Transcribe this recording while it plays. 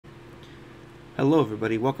Hello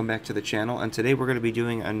everybody, welcome back to the channel, and today we're going to be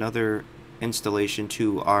doing another installation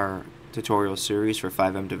to our tutorial series for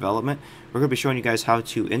FiveM development. We're going to be showing you guys how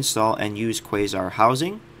to install and use Quasar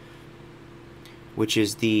Housing, which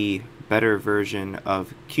is the better version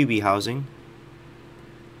of Qbcore Housing.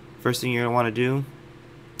 First thing you're going to want to do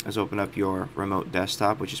is open up your remote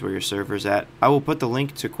desktop, which is where your server's at. I will put the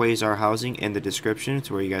link to Quasar Housing in the description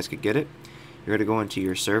to where you guys could get it. You're going to go into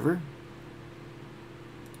your server.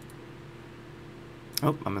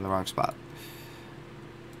 Oh, I'm in the wrong spot.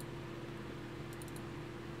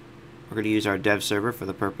 We're going to use our dev server for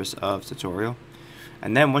the purpose of tutorial.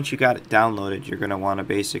 And then once you got it downloaded, you're going to want to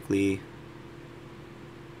basically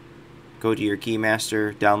go to your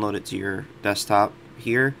keymaster, download it to your desktop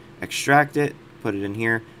here, extract it, put it in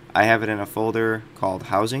here. I have it in a folder called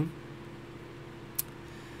Housing.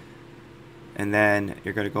 And then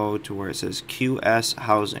you're going to go to where it says QS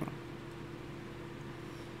Housing.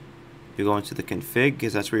 You go into the config,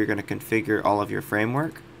 because that's where you're going to configure all of your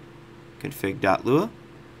framework. Config.lua.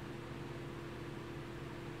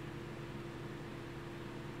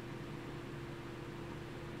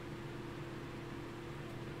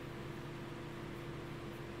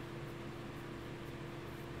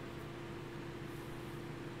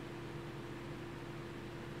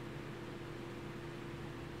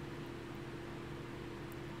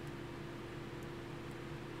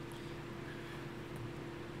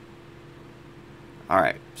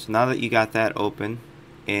 Alright, so now that you got that open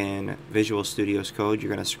in Visual Studio's Code, you're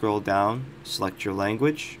going to scroll down, select your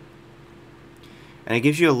language, and it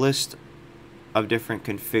gives you a list of different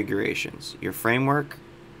configurations. Your framework,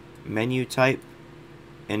 menu type,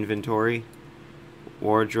 inventory,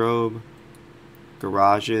 wardrobe,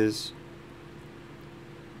 garages,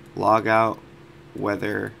 logout,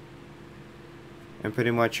 weather, and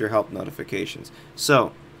pretty much your help notifications.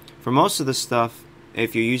 So, for most of the stuff,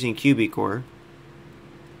 if you're using Qbcore,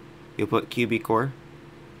 you'll put Qbcore,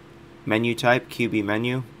 menu type, QB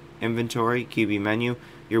menu, inventory, QB menu.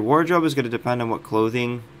 Your wardrobe is going to depend on what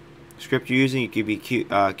clothing script you're using. It could be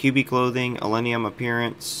QB clothing, Millennium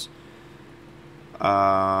appearance,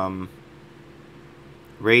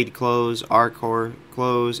 raid clothes, R-core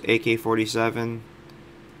clothes, AK-47,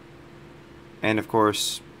 and of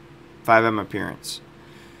course FiveM appearance.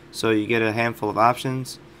 So you get a handful of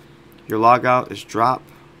options. Your logout is drop.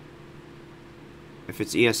 If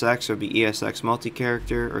it's ESX, it would be ESX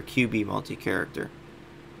multi-character or QB multi-character.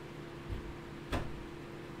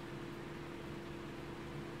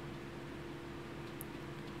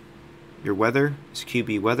 Your weather is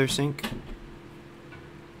QB weather sync.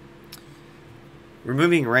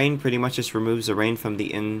 Removing rain pretty much just removes the rain from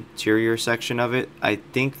the interior section of it. I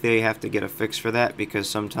think they have to get a fix for that, because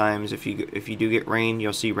sometimes if you do get rain,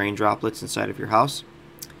 you'll see rain droplets inside of your house.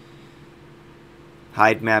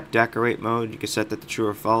 Hide map decorate mode, you can set that to true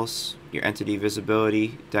or false. Your entity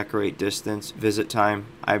visibility, decorate distance, visit time,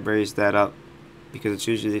 I raised that up because it's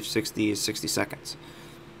usually 60 seconds.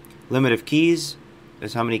 Limit of keys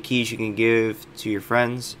is how many keys you can give to your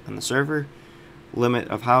friends on the server. Limit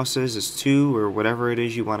of houses is 2 or whatever it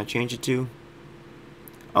is you want to change it to.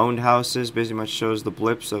 Owned houses basically much shows the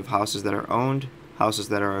blips of houses that are owned, houses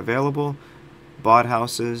that are available. Bought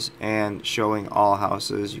houses, and showing all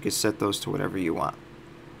houses. You can set those to whatever you want.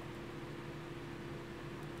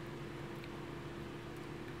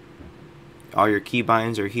 All your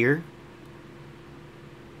keybinds are here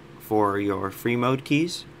for your free mode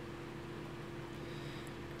keys.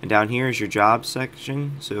 And down here is your job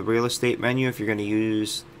section. So real estate menu, if you're going to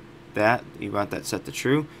use that, you want that set to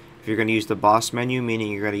true. If you're going to use the boss menu,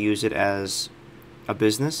 meaning you're going to use it as a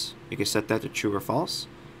business, you can set that to true or false.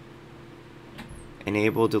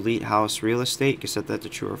 Enable delete house real estate, you can set that to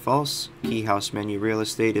true or false. Key house menu real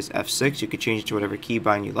estate is F6, you can change it to whatever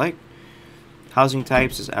keybind you like. Housing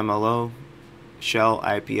types is MLO, shell,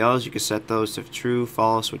 IPLs, you can set those to true,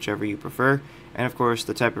 false, whichever you prefer. And of course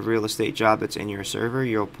the type of real estate job that's in your server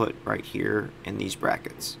you'll put right here in these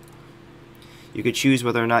brackets. You could choose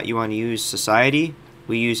whether or not you want to use society.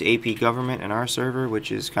 We use AP government in our server,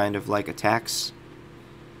 which is kind of like a tax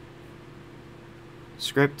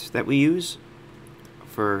script that we use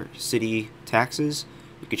for city taxes.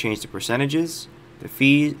 You could change the percentages, the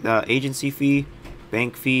fee, the agency fee,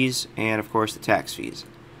 bank fees, and of course the tax fees.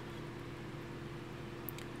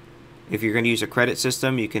 If you're going to use a credit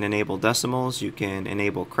system, you can enable decimals, you can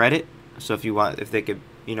enable credit. So if you want, if they could,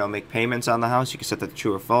 make payments on the house, you can set that to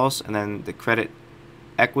true or false. And then the credit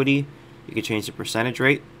equity, you can change the percentage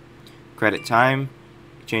rate. Credit time,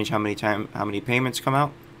 change how many payments come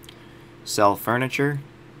out. Sell furniture,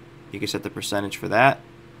 you can set the percentage for that.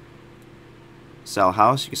 Sell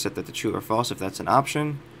house, you can set that to true or false if that's an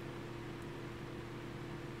option.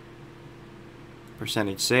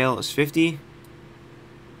 Percentage sale is 50.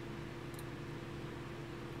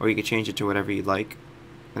 Or you could change it to whatever you'd like.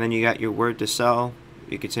 And then you got your word to sell.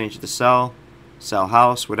 You could change it to sell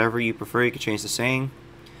house, whatever you prefer. You could change the saying.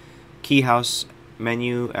 Key house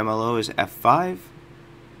menu MLO is F5.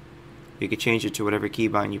 You could change it to whatever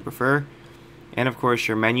keybind you prefer. And of course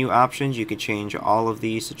your menu options, you could change all of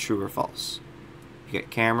these to true or false. You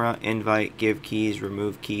get camera, invite, give keys,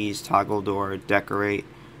 remove keys, toggle door, decorate,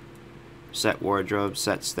 set wardrobe,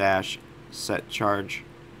 set stash, set charge.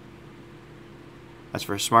 As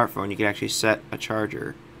for a smartphone, you can actually set a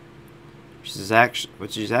charger,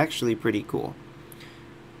 which is actually pretty cool.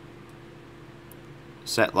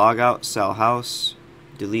 Set logout, sell house,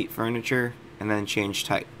 delete furniture, and then change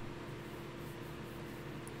type.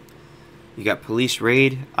 You got police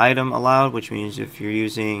raid item allowed, which means if you're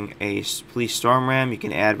using a police storm ram, you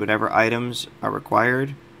can add whatever items are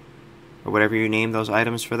required, or whatever you name those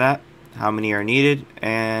items for that, how many are needed,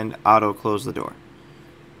 and auto close the door.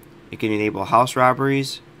 You can enable house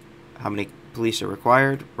robberies, how many police are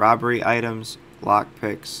required, robbery items, lock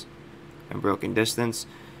picks, and broken distance.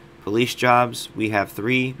 Police jobs, we have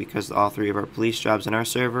 3 because all 3 of our police jobs in our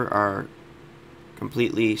server are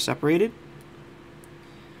completely separated.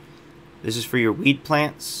 This is for your weed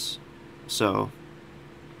plants. So,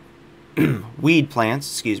 weed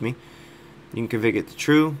plants, excuse me. You can configure it to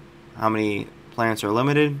true, how many plants are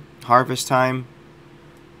limited, harvest time,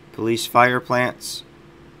 police fire plants.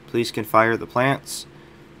 Police can fire the plants,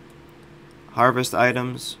 harvest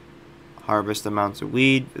items, harvest amounts of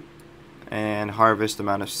weed, and harvest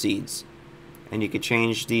amount of seeds. And you can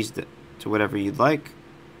change these to whatever you'd like.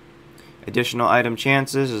 Additional item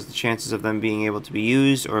chances is the chances of them being able to be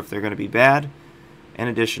used or if they're going to be bad. And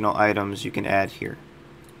additional items you can add here.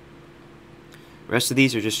 The rest of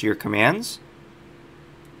these are just your commands,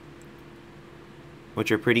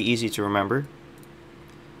 which are pretty easy to remember.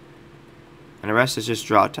 And the rest is just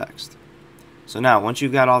draw text. So now, once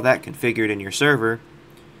you've got all that configured in your server,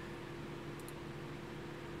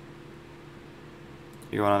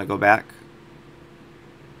 you want to go back.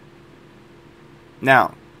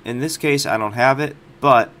 Now, in this case, I don't have it,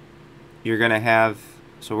 but you're going to have,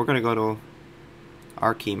 so we're going to go to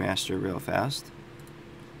our keymaster real fast.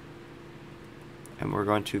 And we're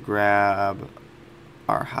going to grab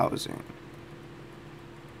our housing.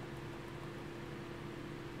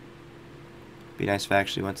 Be nice if I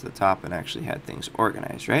actually went to the top and actually had things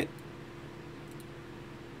organized, right?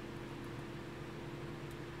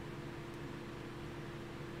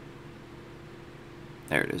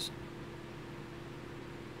 There it is.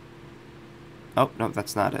 Oh, no,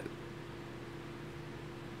 that's not it.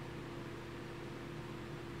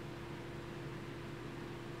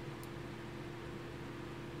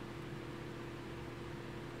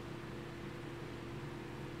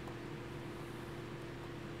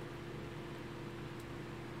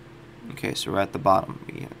 Okay, so we're at the bottom.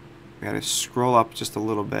 We got to scroll up just a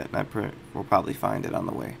little bit, and we'll probably find it on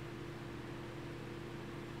the way.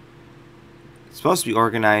 It's supposed to be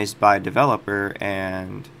organized by developer,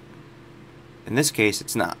 and in this case,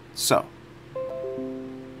 it's not. So,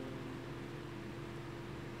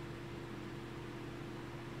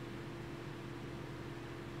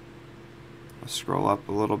 let's scroll up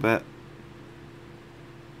a little bit.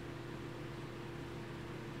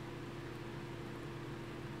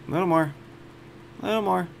 A little more. A little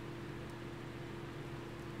more.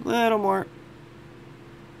 A little more.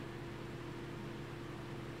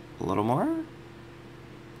 A little more.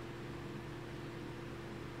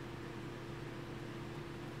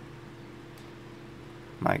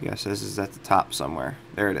 My guess is at the top somewhere.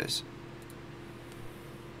 There it is.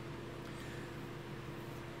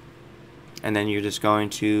 And then you're just going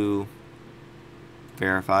to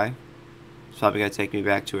verify. It's probably going to take me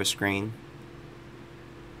back to a screen.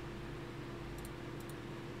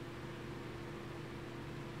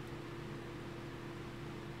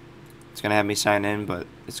 It's going to have me sign in, but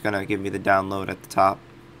it's going to give me the download at the top.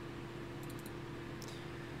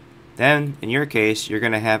 Then, in your case, you're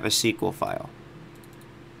going to have a SQL file.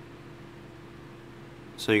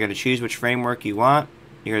 So you're going to choose which framework you want.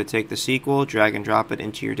 You're going to take the SQL, drag and drop it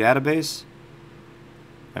into your database.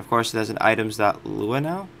 And of course, it has an items.lua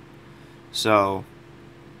now. So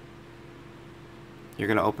you're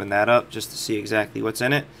going to open that up just to see exactly what's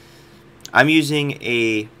in it. I'm using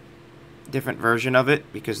a different version of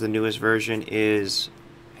it because the newest version is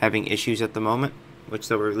having issues at the moment, which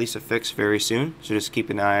they'll release a fix very soon. So just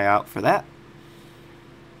keep an eye out for that.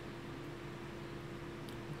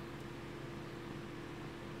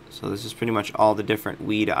 So this is pretty much all the different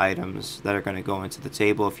weed items that are going to go into the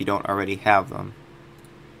table if you don't already have them.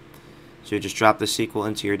 So you just drop the SQL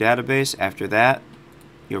into your database. After that,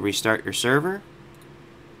 You'll restart your server,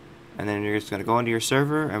 and then you're just going to go into your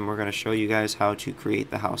server, and we're going to show you guys how to create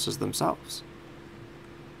the houses themselves.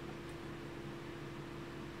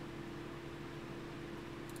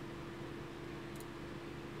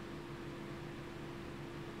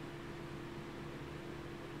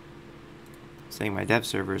 Saying my dev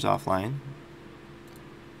server is offline.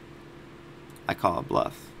 I call it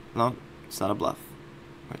bluff. No, it's not a bluff.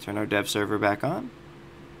 We'll turn our dev server back on.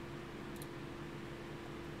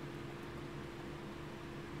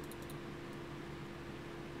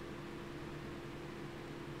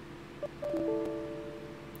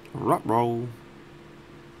 Roll.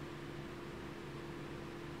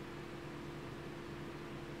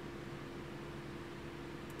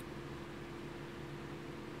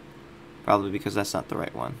 Probably because that's not the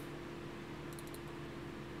right one.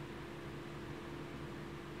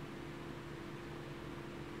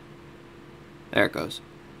 There it goes.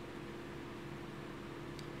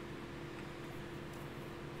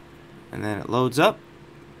 And then it loads up.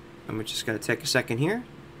 And we're just going to take a second here.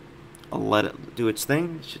 I'll let it do its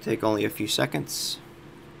thing. It should take only a few seconds.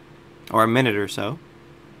 Or a minute or so.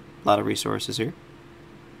 A lot of resources here.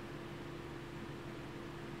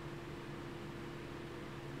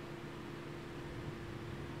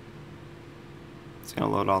 It's going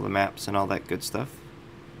to load all the maps and all that good stuff.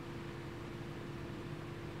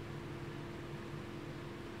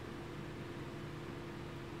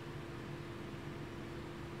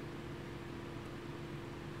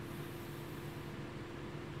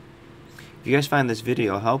 If you guys find this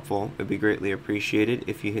video helpful, it would be greatly appreciated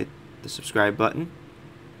if you hit the subscribe button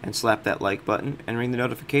and slap that like button and ring the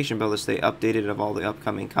notification bell to stay updated of all the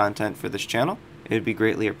upcoming content for this channel. It would be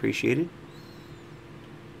greatly appreciated.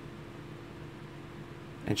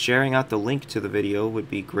 And sharing out the link to the video would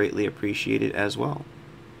be greatly appreciated as well.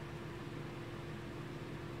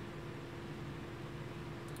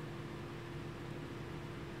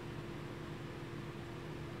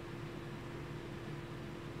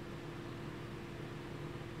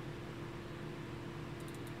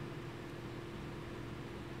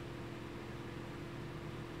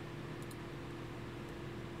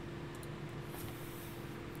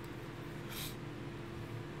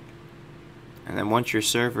 And then once your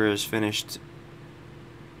server is finished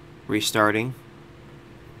restarting,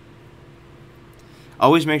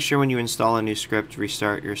 always make sure when you install a new script,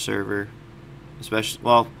 restart your server. Especially,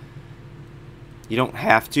 well, you don't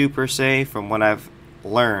have to per se from what I've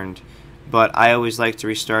learned, but I always like to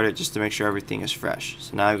restart it just to make sure everything is fresh.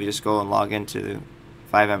 So now you just go and log into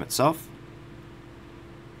 5M itself.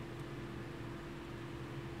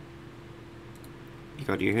 You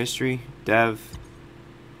go to your history, dev,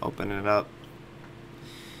 open it up.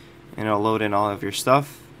 And it'll load in all of your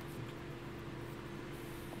stuff.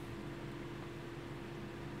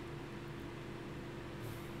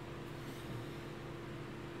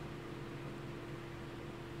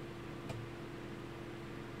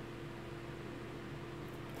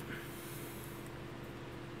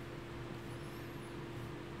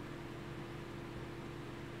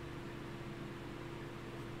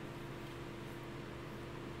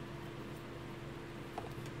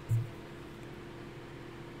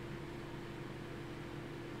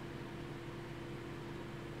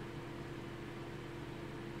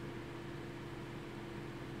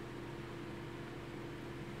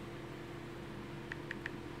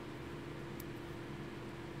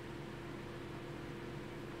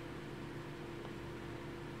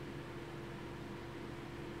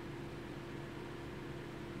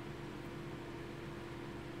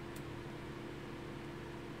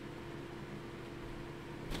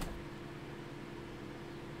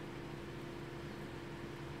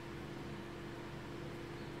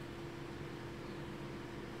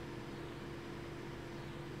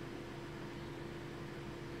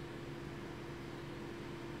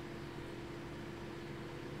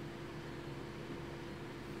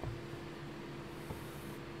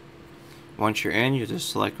 Once you're in, you just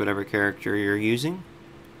select whatever character you're using.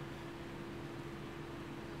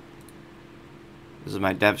 This is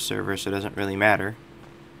my dev server, so it doesn't really matter.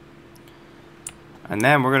 And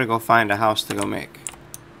then we're going to go find a house to go make.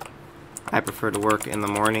 I prefer to work in the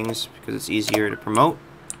mornings because it's easier to promote.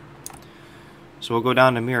 So we'll go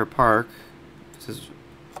down to Mirror Park.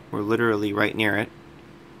 We're literally right near it.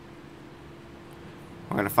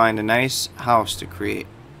 We're going to find a nice house to create.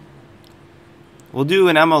 We'll do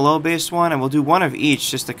an MLO based one, and we'll do one of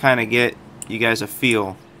each just to kind of get you guys a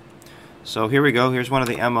feel. So here we go. Here's one of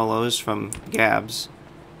the MLOs from Gabs.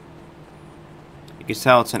 You can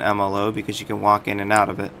tell it's an MLO because you can walk in and out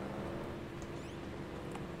of it.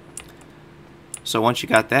 So once you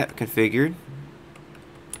got that configured,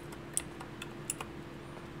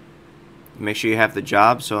 Make sure you have the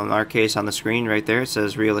job. So in our case on the screen right there, it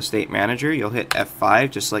says Real Estate Manager. You'll hit F5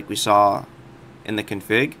 just like we saw in the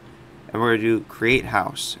config. And we're going to do Create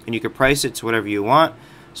House. And you can price it to whatever you want.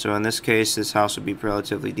 So in this case, this house would be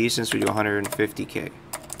relatively decent. So we do 150K.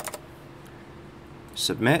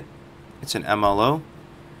 Submit. It's an MLO.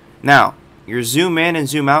 Now, your zoom in and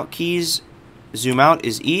zoom out keys. Zoom out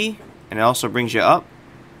is E, and it also brings you up.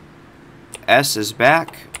 S is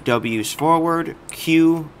back. W is forward.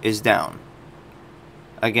 Q is down.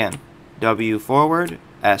 Again, W forward,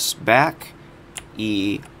 S back,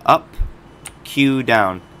 E up, Q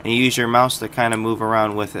down. And you use your mouse to kind of move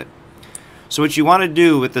around with it. So what you want to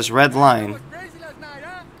do with this red line,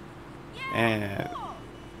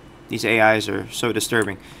 these AIs are so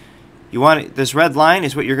disturbing. This red line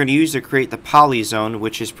is what you're going to use to create the poly zone,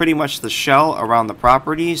 which is pretty much the shell around the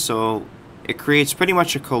property. So it creates pretty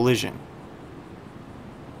much a collision.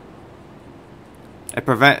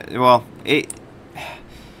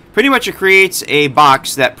 Pretty much it creates a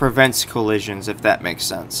box that prevents collisions, if that makes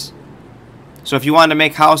sense. So if you want to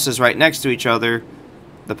make houses right next to each other,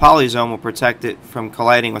 the poly zone will protect it from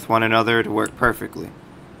colliding with one another to work perfectly.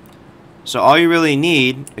 So all you really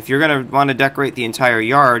need, if you're going to want to decorate the entire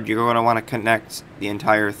yard, you're going to want to connect the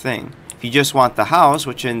entire thing. If you just want the house,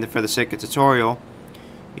 which for the sake of tutorial,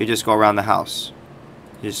 you just go around the house.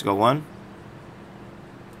 You just go 1,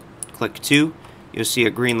 click 2, you'll see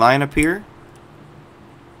a green line appear.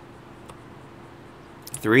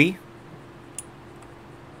 3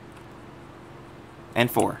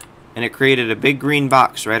 and 4, and it created a big green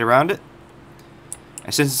box right around it.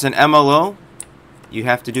 And since it's an MLO, you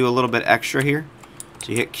have to do a little bit extra here.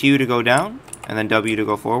 So you hit Q to go down, and then W to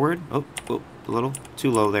go forward. Oh, a little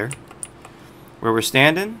too low there. Where we're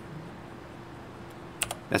standing,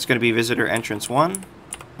 that's going to be visitor entrance 1,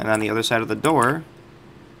 and on the other side of the door,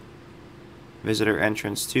 visitor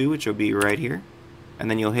entrance 2, which will be right here. And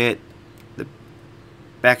then you'll hit the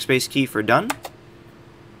backspace key for done.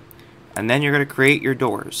 And then you're going to create your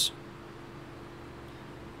doors.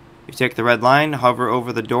 You take the red line, hover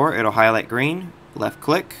over the door, it'll highlight green. Left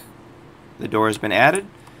click, the door has been added.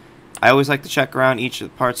 I always like to check around each of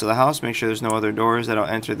the parts of the house, make sure there's no other doors that'll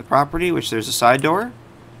enter the property, which there's a side door.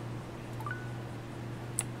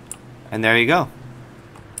 And there you go.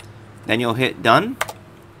 Then you'll hit done,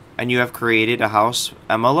 and you have created a house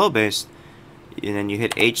MLO based. And then you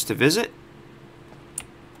hit H to visit.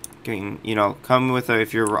 Come with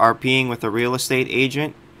if you're RPing with a real estate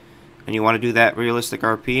agent and you want to do that realistic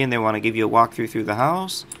RP and they want to give you a walkthrough through the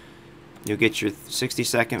house, you'll get your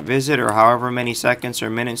 60-second visit or however many seconds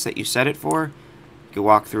or minutes that you set it for. You can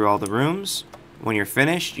walk through all the rooms. When you're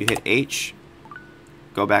finished, you hit H,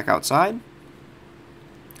 go back outside.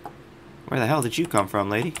 Where the hell did you come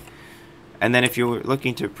from, lady? And then if you're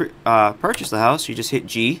looking to purchase the house, you just hit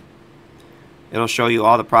G. It'll show you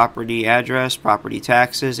all the property address, property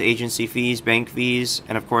taxes, agency fees, bank fees,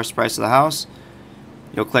 and of course the price of the house.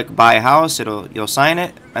 You'll click buy house, you'll sign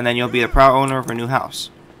it, and then you'll be a proud owner of a new house.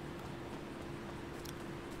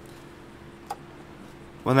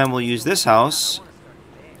 Well, then we'll use this house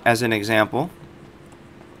as an example.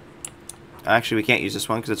 Actually, we can't use this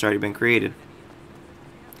one because it's already been created.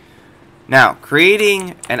 Now,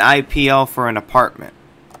 creating an IPL for an apartment.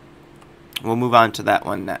 We'll move on to that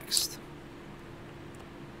one next.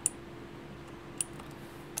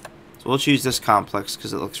 So we'll choose this complex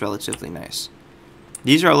because it looks relatively nice.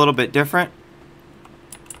 These are a little bit different.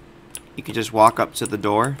 You can just walk up to the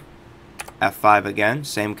door. F5 again,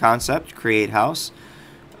 same concept, create house.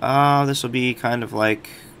 This will be kind of like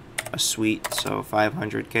a suite, so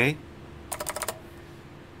 500K.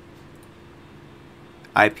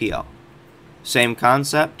 IPL. Same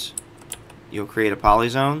concept. You'll create a poly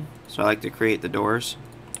zone. So I like to create the doors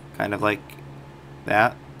kind of like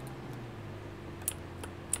that.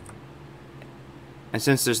 And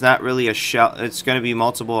since there's not really a shell, it's going to be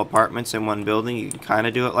multiple apartments in one building, you can kind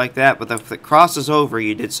of do it like that. But if it crosses over,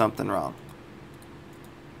 you did something wrong.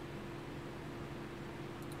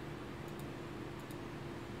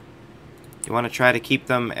 You want to try to keep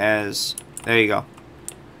them as, there you go,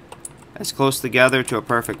 as close together to a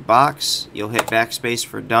perfect box. You'll hit backspace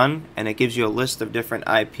for done, and it gives you a list of different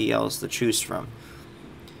IPLs to choose from.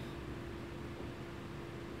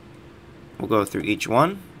 We'll go through each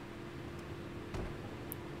one.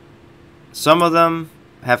 Some of them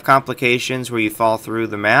have complications where you fall through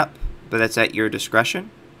the map, but that's at your discretion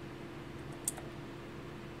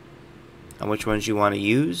on which ones you want to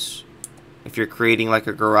use. If you're creating like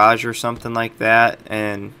a garage or something like that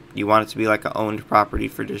and you want it to be like an owned property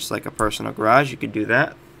for just like a personal garage, you could do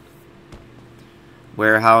that.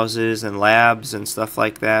 Warehouses and labs and stuff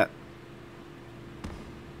like that.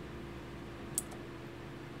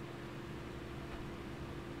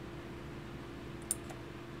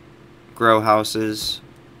 grow houses,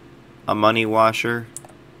 a money washer,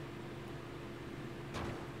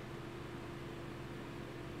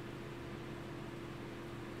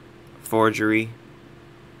 forgery,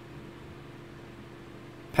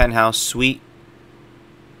 penthouse suite.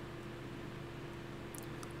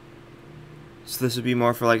 So this would be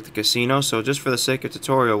more for like the casino. So just for the sake of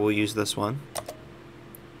tutorial, we'll use this one.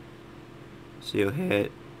 So you'll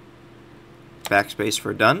hit backspace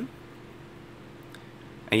for done.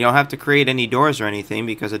 And you don't have to create any doors or anything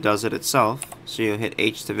because it does it itself. So you'll hit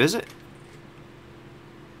H to visit.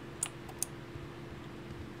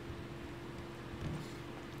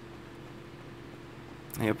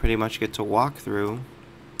 And you'll pretty much get to walk through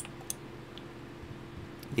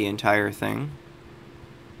the entire thing.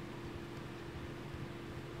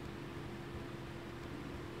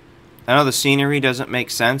 I know the scenery doesn't make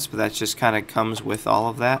sense, but that just kind of comes with all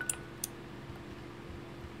of that.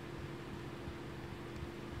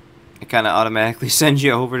 It kind of automatically sends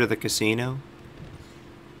you over to the casino.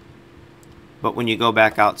 But when you go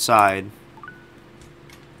back outside,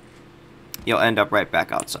 you'll end up right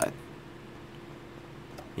back outside.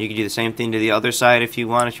 You can do the same thing to the other side if you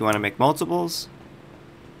want to make multiples.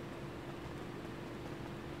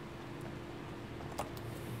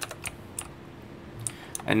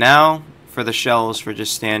 And now for the shells for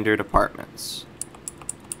just standard apartments.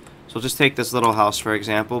 So we'll just take this little house for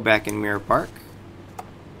example back in Mirror Park.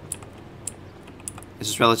 This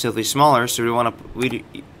is relatively smaller, so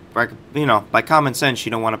you know, by common sense, you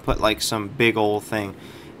don't want to put like some big old thing.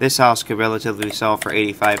 This house could relatively sell for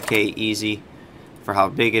 85K easy for how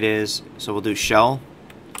big it is. So we'll do shell,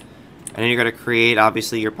 and then you're going to create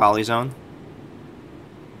obviously your polyzone.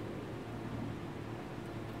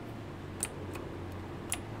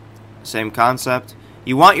 Same concept.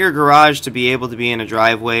 You want your garage to be able to be in a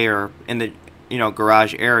driveway or in the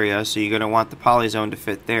garage area, so you're going to want the polyzone to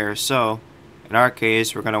fit there. So in our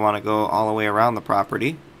case, we're going to want to go all the way around the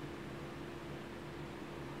property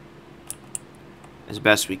as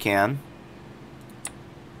best we can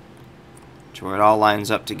to where it all lines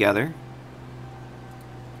up together.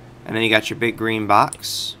 And then you got your big green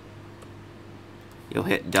box. You'll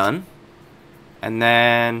hit done. And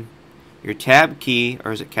then your tab key,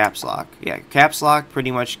 or is it caps lock? Yeah, caps lock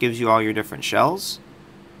pretty much gives you all your different shells.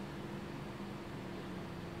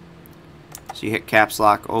 So you hit caps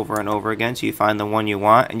lock over and over again so you find the one you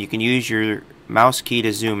want, and you can use your mouse key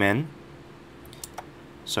to zoom in.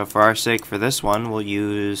 So for our sake for this one, we'll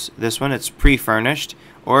use this one. It's pre-furnished,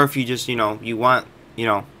 or if you just, you want, you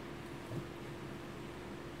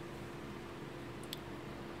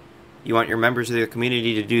want your members of the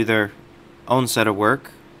community to do their own set of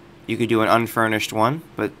work, you could do an unfurnished one,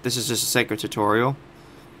 but this is just a sacred tutorial.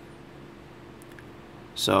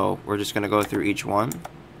 So we're just going to go through each one.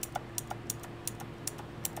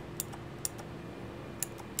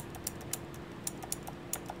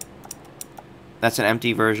 That's an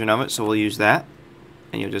empty version of it, so we'll use that.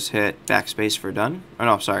 And you'll just hit backspace for done. Oh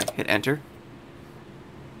no, sorry, hit enter.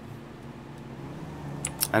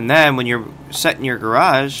 And then when you're setting your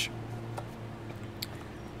garage,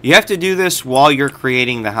 you have to do this while you're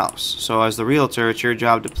creating the house. So as the realtor, it's your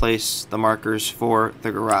job to place the markers for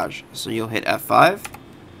the garage. So you'll hit F5,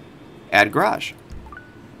 add garage.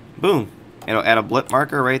 Boom. It'll add a blip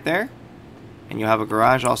marker right there, and you'll have a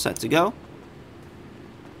garage all set to go.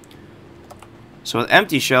 So with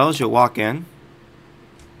empty shells, you'll walk in.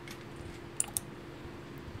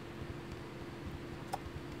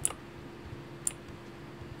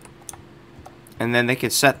 And then they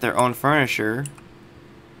could set their own furniture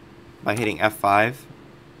by hitting F5,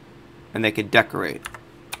 and they could decorate.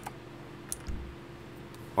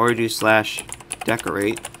 Or do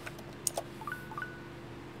 /decorate.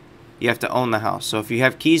 You have to own the house. So if you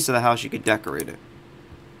have keys to the house, you could decorate it.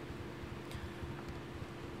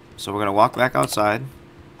 So we're going to walk back outside.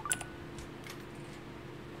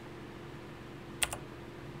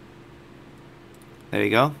 There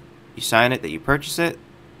you go. You sign it that you purchase it.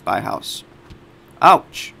 Buy house.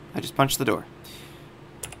 Ouch! I just punched the door.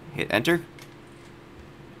 Hit enter.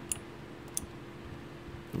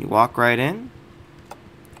 You walk right in,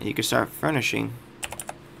 and you can start furnishing.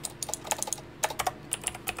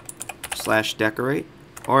 /decorate.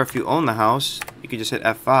 Or if you own the house, you can just hit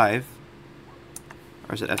F5.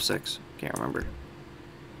 Or is it F6? Can't remember.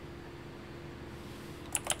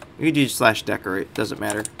 You can do /decorate. Doesn't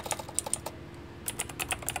matter.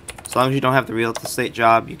 As long as you don't have the real estate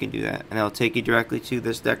job, you can do that. And it'll take you directly to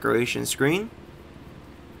this decoration screen.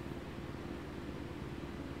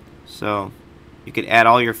 So you could add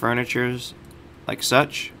all your furnitures like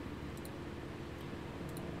such.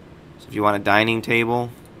 So if you want a dining table,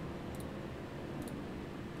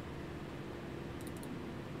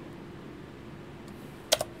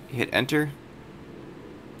 You hit enter,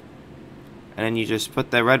 and then you just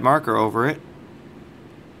put the red marker over it.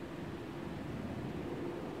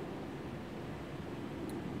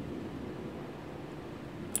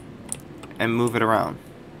 And move it around.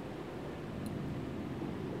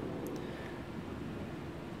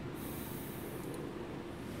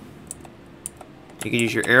 You can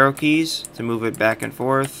use your arrow keys to move it back and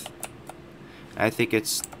forth. I think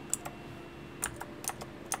it's...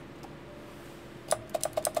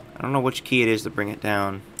 I don't know which key it is to bring it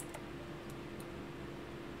down.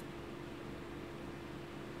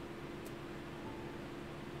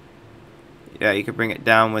 Yeah, you can bring it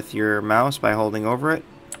down with your mouse by holding over it.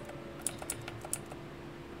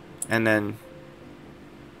 And then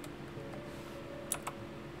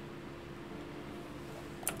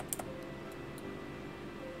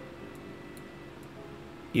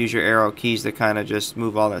use your arrow keys to kind of just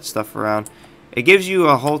move all that stuff around. It gives you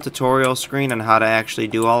a whole tutorial screen on how to actually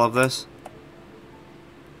do all of this.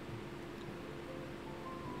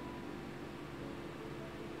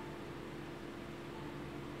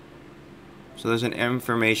 So there's an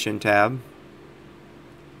information tab.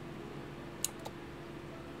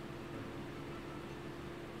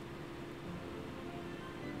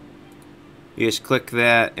 You just click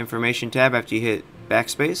that information tab after you hit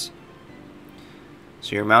backspace.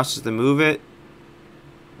 So your mouse is to move it,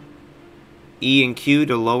 E and Q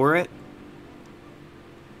to lower it,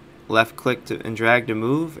 left click to and drag to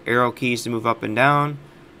move, arrow keys to move up and down,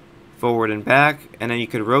 forward and back, and then you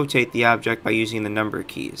could rotate the object by using the number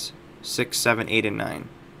keys, 6, 7, 8, and 9.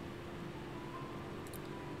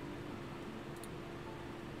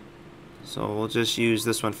 So we'll just use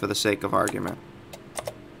this one for the sake of argument.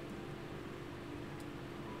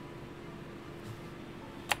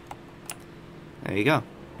 There you go.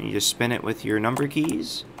 And you just spin it with your number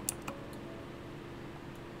keys.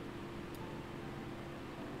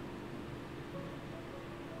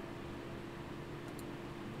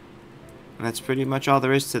 And that's pretty much all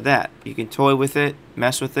there is to that. You can toy with it,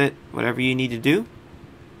 mess with it, whatever you need to do.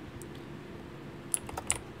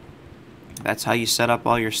 That's how you set up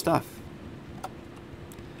all your stuff.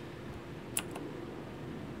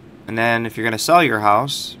 And then if you're going to sell your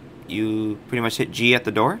house, you pretty much hit G at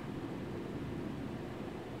the door.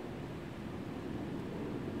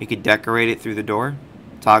 You could decorate it through the door,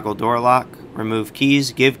 toggle door lock, remove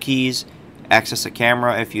keys, give keys, access a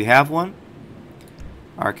camera if you have one.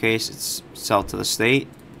 In our case, it's sell to the state.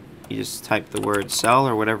 You just type the word sell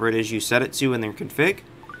or whatever it is you set it to in their config,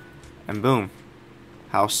 and boom,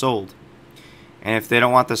 house sold. And if they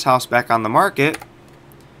don't want this house back on the market,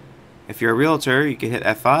 if you're a realtor, you can hit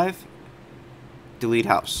F5, delete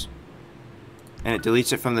house. And it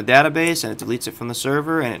deletes it from the database, and it deletes it from the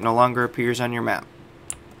server, and it no longer appears on your map.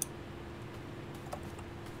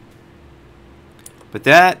 But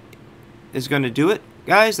that is going to do it,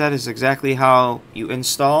 guys. That is exactly how you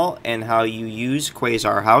install and how you use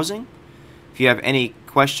Quasar Housing. If you have any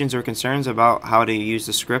questions or concerns about how to use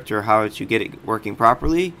the script or how to get it working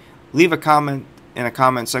properly, leave a comment in a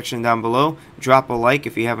comment section down below. Drop a like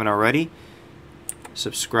if you haven't already.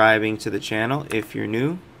 Subscribing to the channel if you're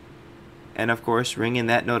new. And of course, ring in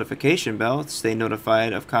that notification bell to stay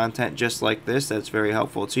notified of content just like this. That's very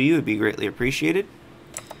helpful to you. It would be greatly appreciated.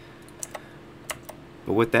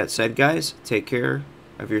 But with that said, guys, take care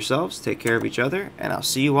of yourselves, take care of each other, and I'll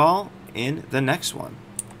see you all in the next one.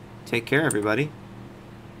 Take care, everybody.